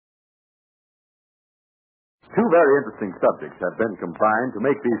Two very interesting subjects have been combined to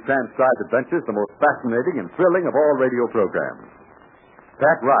make these transcribed adventures the most fascinating and thrilling of all radio programs.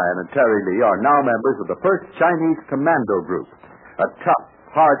 Pat Ryan and Terry Lee are now members of the 1st Chinese Commando Group, a tough,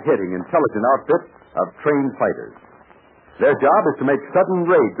 hard-hitting, intelligent outfit of trained fighters. Their job is to make sudden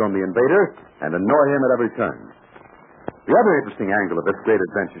raids on the invader and annoy him at every turn. The other interesting angle of this great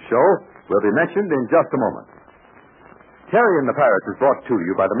adventure show will be mentioned in just a moment. Terry and the Pirates is brought to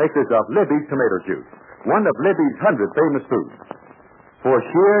you by the makers of Libby's Tomato Juice, one of Libby's 100 famous foods. For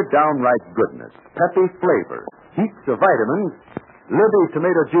sheer downright goodness, peppy flavor, heaps of vitamins, Libby's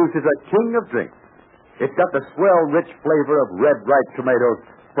Tomato Juice is a king of drinks. It's got the swell, rich flavor of red, ripe tomatoes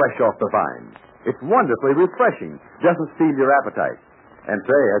fresh off the vine. It's wonderfully refreshing, doesn't steal your appetite. And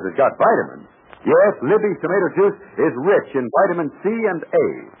say, has it got vitamins? Yes, Libby's Tomato Juice is rich in vitamin C and A,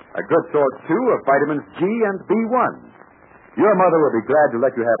 a good source, too, of vitamins G and B1. Your mother will be glad to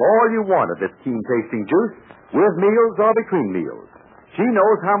let you have all you want of this keen-tasting juice, with meals or between meals. She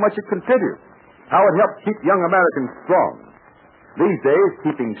knows how much it contributes, how it helps keep young Americans strong. These days,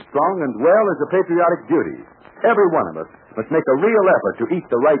 keeping strong and well is a patriotic duty. Every one of us must make a real effort to eat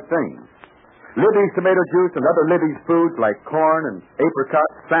the right things. Libby's Tomato Juice and other Libby's foods like corn and apricot,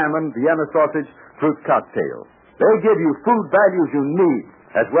 salmon, Vienna sausage, fruit cocktail. They give you food values you need,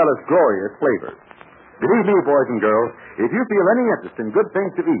 as well as glorious flavors. Believe me, boys and girls, if you feel any interest in good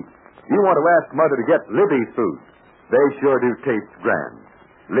things to eat, you want to ask Mother to get Libby's foods. They sure do taste grand.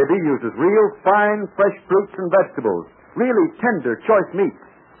 Libby uses real fine, fresh fruits and vegetables, really tender, choice meats.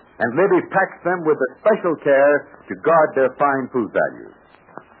 And Libby packs them with a special care to guard their fine food values.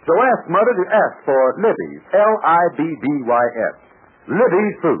 So ask Mother to ask for Libby's, L-I-B-B-Y-S,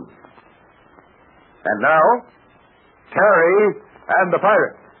 Libby's Foods. And now, Terry and the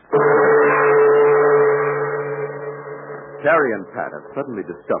Pirates. Terry and Pat have suddenly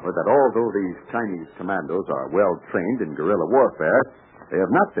discovered that although these Chinese commandos are well trained in guerrilla warfare, they have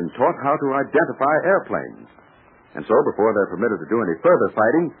not been taught how to identify airplanes. And so, before they're permitted to do any further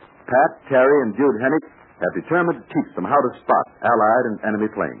fighting, Pat, Terry, and Jude Hennick have determined to teach them how to spot Allied and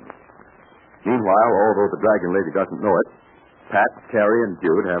enemy planes. Meanwhile, although the Dragon Lady doesn't know it, Pat, Terry, and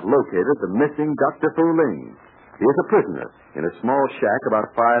Jude have located the missing Dr. Fu Ling. He is a prisoner in a small shack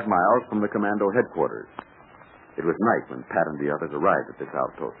about 5 miles from the commando headquarters. It was night when Pat and the others arrived at this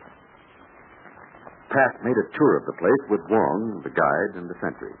outpost. Pat made a tour of the place with Wong, the guide, and the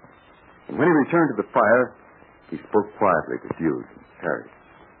sentry. And when he returned to the fire, he spoke quietly to Jude and Terry.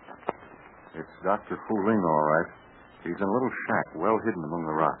 It's Dr. Fu Ling, all right. He's in a little shack well hidden among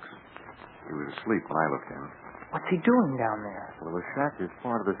the rocks. He was asleep when I looked in. What's he doing down there? Well, the shack is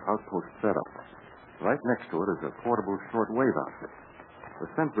part of this outpost setup. Right next to it is a portable shortwave outfit. The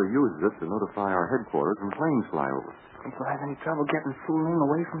sentry uses it to notify our headquarters when planes fly over. Think we'll have any trouble getting Fu Ling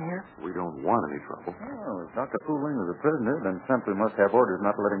away from here? We don't want any trouble. Oh, if Dr. Fu Ling is a prisoner, then sentry must have orders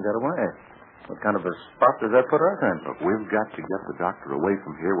not to let him get away. What kind of a spot does that put us in? Look, we've got to get the doctor away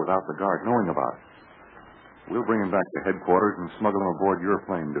from here without the guard knowing about it. We'll bring him back to headquarters and smuggle him aboard your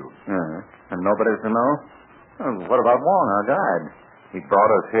plane, dude. And nobody's to know? Well, what about Wong, our guide? He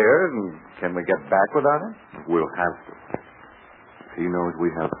brought us here, and can we get back without him? We'll have to. If he knows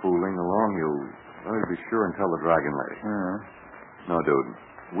we have Fu Ling along, he'll be sure and tell the Dragon Lady. No, dude,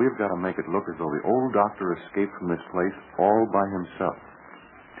 we've got to make it look as though the old doctor escaped from this place all by himself.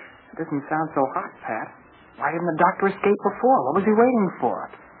 It doesn't sound so hot, Pat. Why didn't the doctor escape before? What was he waiting for?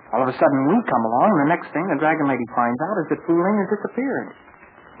 All of a sudden, we come along, and the next thing the Dragon Lady finds out is that Fu Ling has disappeared.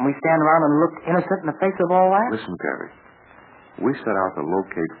 And we stand around and look innocent in the face of all that? Listen, Terry. We set out to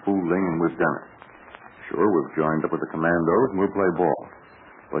locate Fu Ling, and we've done it. Sure, we've joined up with the commandos, and we'll play ball.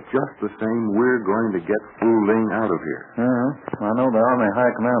 But just the same, we're going to get Fu Ling out of here. I know the Army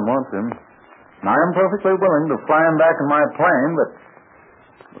High Command wants him. And I am perfectly willing to fly him back in my plane, but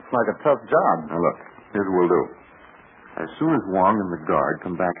looks like a tough job. Now, look, here's what we'll do. As soon as Wong and the guard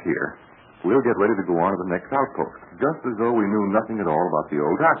come back here, we'll get ready to go on to the next outpost, just as though we knew nothing at all about the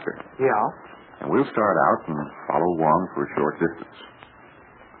old doctor. Yeah? And we'll start out and follow Wong for a short distance.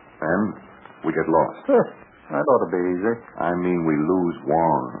 Then we get lost. That ought to be easy. I mean, we lose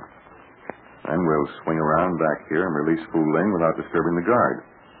Wong. Then we'll swing around back here and release Fu Ling without disturbing the guard.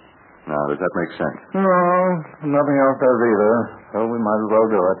 Now, does that make sense? No, nothing else does either, so we might as well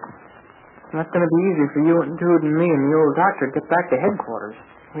do it. That's going to be easy for you and Jude and me and the old doctor to get back to headquarters.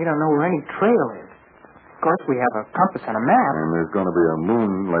 We don't know where any trail is. Of course, we have a compass and a map. And there's going to be a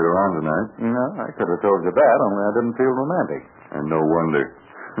moon later on tonight. No, I could have told you that, only I didn't feel romantic. And no wonder.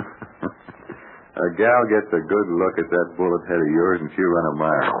 A gal gets a good look at that bullet head of yours and she'll run a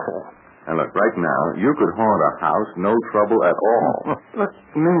mile. And look, right now, you could haunt a house, no trouble at all. Look,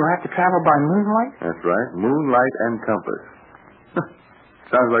 you mean we'll have to travel by moonlight? That's right. Moonlight and compass.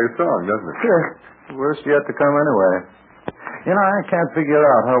 Sounds like a song, doesn't it? Sure. Worst yet to come anyway. You know, I can't figure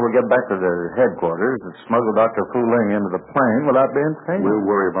out how we'll get back to the headquarters and smuggle Dr. Fu Ling into the plane without being seen. We'll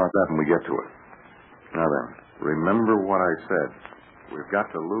worry about that when we get to it. Now then, remember what I said. We've got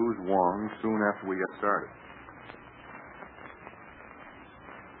to lose Wong soon after we get started.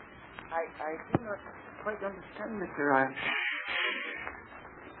 I do not quite understand, Mr. Ryan.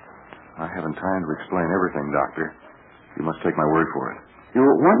 I haven't time to explain everything, Doctor. You must take my word for it. You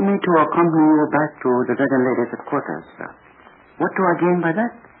want me to accompany you back to the Dragon Lady's quarters, sir? What do I gain by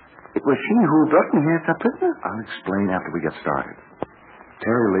that? It was she who brought me here as a prisoner. I'll explain after we get started.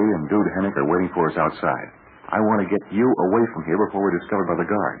 Terry Lee and Dude Hennick are waiting for us outside. I want to get you away from here before we're discovered by the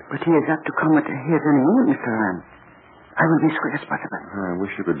guard. But he is apt to come at his any moment, Mr. Ryan. I will be as quick as possible. I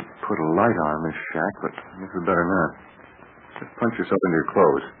wish you could put a light on this shack, but this is better not. Just punch yourself into your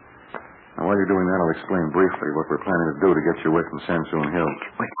clothes. Now, while you're doing that, I'll explain briefly what we're planning to do to get you away from Sansoon Hill.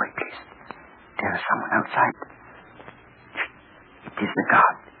 Wait, please. There is someone outside. It is the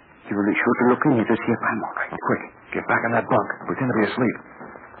guard. He will be sure to look in here to see if I'm all right. Quick, get back on that bunk. Pretend to be asleep.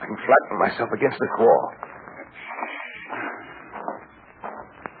 I can flatten myself against this wall.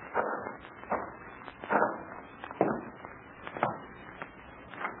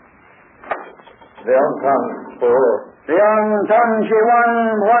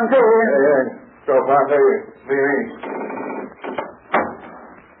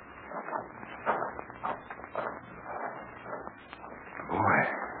 Boy,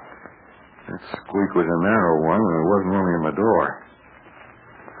 that squeak was a narrow one, and it wasn't only in the door.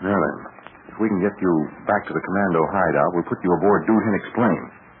 Now then, if we can get you back to the commando hideout, we'll put you aboard Dude Hennick's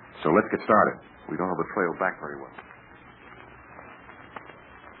plane. So let's get started. We don't have the trail back very well.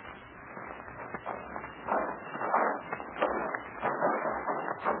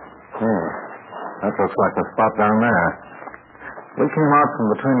 That looks like the spot down there. We came out from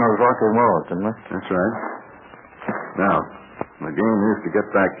between those rocky walls, didn't we? That's right. Now, the game is to get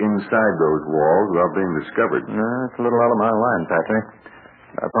back inside those walls without being discovered. It's a little out of my line, Patrick.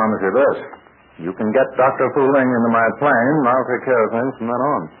 I promise you this. You can get Dr. Fu Ling into my plane, and I'll take care of things from then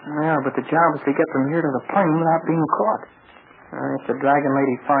on. Yeah, but the job is to get from here to the plane without being caught. If the Dragon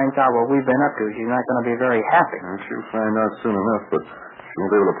Lady finds out what we've been up to, she's not going to be very happy. Well, she'll find out soon enough, but she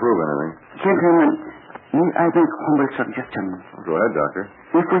won't be able to prove anything. Gentlemen, may I make a humble suggestion? Go ahead, Doctor.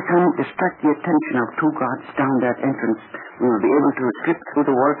 If we can distract the attention of two guards down that entrance, we will be able to slip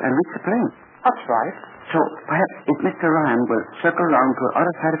through the walls and reach the plane. That's right. So perhaps if Mr. Ryan will circle around to the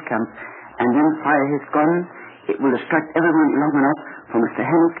other side of camp and then fire his gun, it will distract everyone long enough for Mr.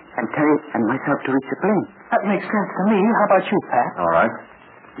 Hennick and Terry and myself to reach the plane. That makes sense to me. How about you, Pat? All right.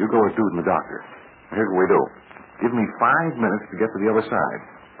 You go with Dude and the doctor. Here's what we do. Give me 5 minutes to get to the other side.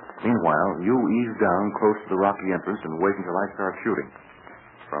 Meanwhile, you ease down close to the rocky entrance and wait until I start shooting.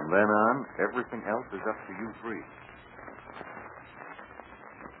 From then on, everything else is up to you three.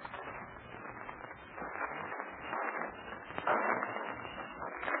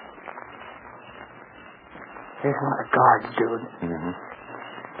 There's a lot of guards, dude. Mm-hmm.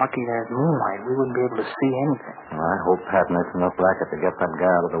 Lucky there's moonlight. We wouldn't be able to see anything. Well, I hope Pat makes enough racket to get that guy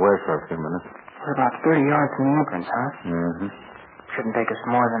out of the way for a few minutes. We're about 30 yards from the entrance, huh? Mm-hmm. Shouldn't take us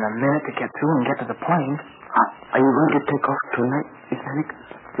more than a minute to get through and get to the plane. Are you going to take off tonight, Mr. Hennick?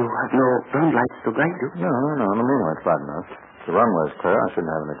 You have no ground lights to guide you? No. The moonlight's bright enough. The runway's clear. I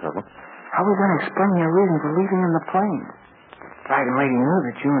shouldn't have any trouble. How are we going to explain your reason for leaving in the plane? Dragon Lady knew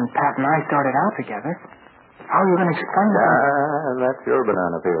that you and Pat and I started out together. How are you going to explain that? That's your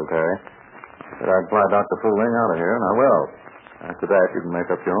banana peel, Terry. But I'd fly Dr. Fu Ling out of here, and I will. After that, you can make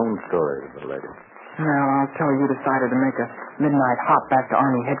up your own story, little lady. Well, I'll tell her you decided to make a midnight hop back to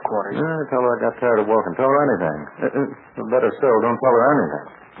Army headquarters. Tell her I got tired of walking. Tell her anything. Better still, don't tell her anything.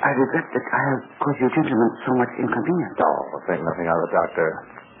 I regret that I have caused you gentlemen so much inconvenience. Oh, think nothing of it, Doctor.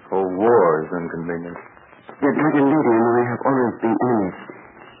 Whole war is inconvenient. The Dragon Lady and I have always been enemies.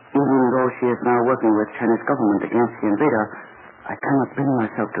 Even though she is now working with Chinese government against the invader, I cannot bring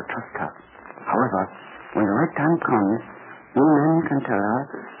myself to trust her. However, when the right time comes, you men can tell her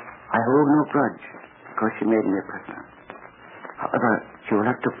I hold no grudge because she made me a prisoner. However, she will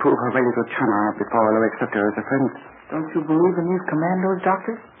have to prove her value to China before I will accept her as a friend. Don't you believe in these commandos,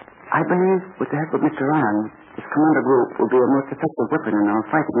 Doctor? I believe, with the help of Mr. Ryan, this commando group will be a most effective weapon in our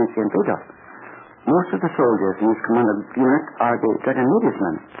fight against the invader. Most of the soldiers in this commando unit are the Dragon Lady's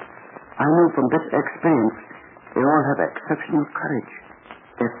men. I know from this experience they all have exceptional courage.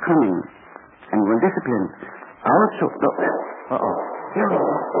 They're cunning and well disciplined. I also... Uh-oh. Here we go.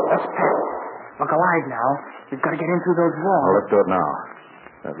 That's Pat. Look alive now. We've got to get in through those walls. Well, let's do it now.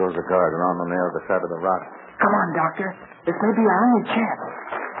 There goes the guard around on the other side of the rock. Come on, Doctor. This may be our only chance.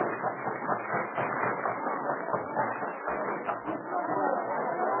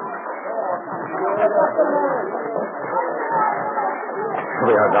 Here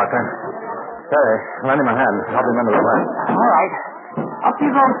we are, Doctor. Terry, lend him a hand. Help him into the plane. All right. Up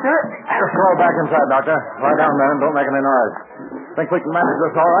you go, sir. Just crawl back inside, Doctor. Lie down there and don't make any noise. Think we can manage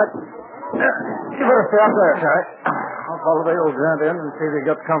this all right? Yeah. You better stay up there, Terry. I'll follow the old gent in and see if he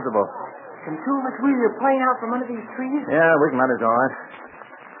gets comfortable. Can two of us wheel your plane out from under these trees? Yeah, we can manage all right.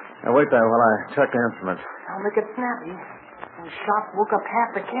 Now, wait there while I check the instruments. I'll make it snappy. Those shots woke up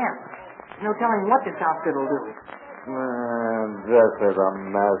half the camp. No telling what this outfit will do. This is a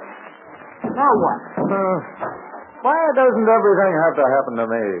mess. Now what? Why doesn't everything have to happen to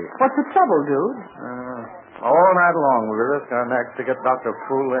me? What's the trouble, dude? All night long we risk our necks to get Dr.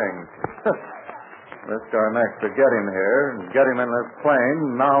 Fu Ling. Risk our necks to get him here and get him in this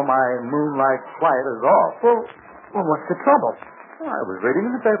plane. Now my moonlight flight is off. Well, what's the trouble? I was reading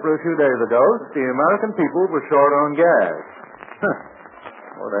in the paper a few days ago that the American people were short on gas.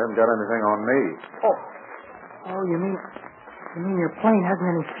 Well, they haven't got anything on me. Oh, you mean your plane hasn't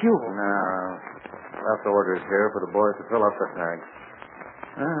any fuel? No. Left orders here for the boys to fill up the tanks.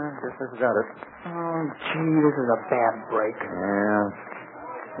 Guess they've got it. Oh, gee, this is a bad break. Yeah.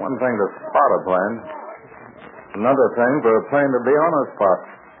 One thing to spot a plane. Another thing for a plane to be on a spot.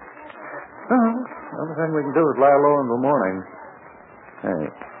 The only thing we can do is lie low until morning. Hey,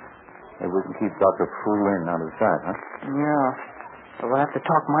 maybe we can keep Dr. Fu Ling out of sight, huh? Yeah. But we'll have to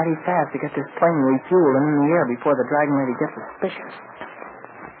talk mighty fast to get this plane refueled and in the air before the Dragon Lady gets suspicious.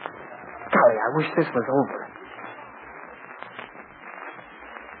 Golly, I wish this was over.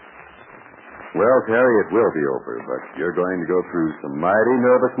 Well, Terry, it will be over, but you're going to go through some mighty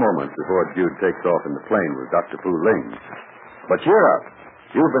nervous moments before Jude takes off in the plane with Dr. Fu Ling. But cheer up.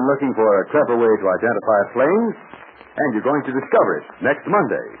 You've been looking for a clever way to identify planes, and you're going to discover it next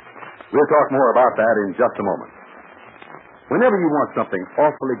Monday. We'll talk more about that in just a moment. Whenever you want something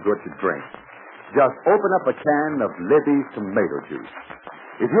awfully good to drink, just open up a can of Libby's tomato juice.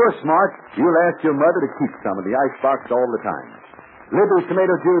 If you're smart, you'll ask your mother to keep some in the icebox all the time. Libby's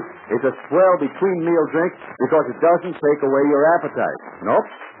tomato juice is a swell between-meal drink because it doesn't take away your appetite. Nope.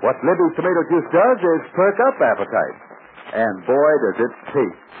 What Libby's tomato juice does is perk up appetite. And boy, does it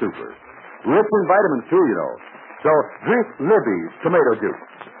taste super. Rich in vitamins, too, you know. So drink Libby's tomato juice.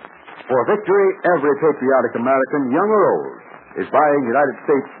 For victory, every patriotic American, young or old, is buying United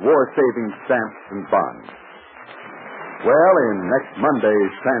States war-saving stamps and bonds. Well, in next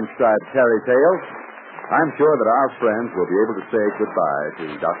Monday's transcribed Terry Tales, I'm sure that our friends will be able to say goodbye to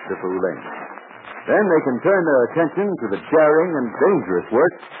Dr. Fu Ling. Then they can turn their attention to the daring and dangerous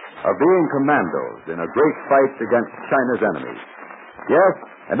work of being commandos in a great fight against China's enemies. Yes,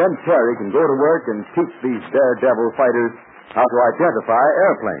 and then Terry can go to work and teach these daredevil fighters how to identify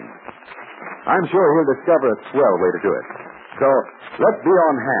airplanes. I'm sure he'll discover a swell way to do it. So let's be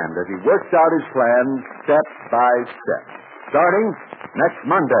on hand as he works out his plan step by step, starting next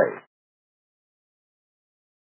Monday.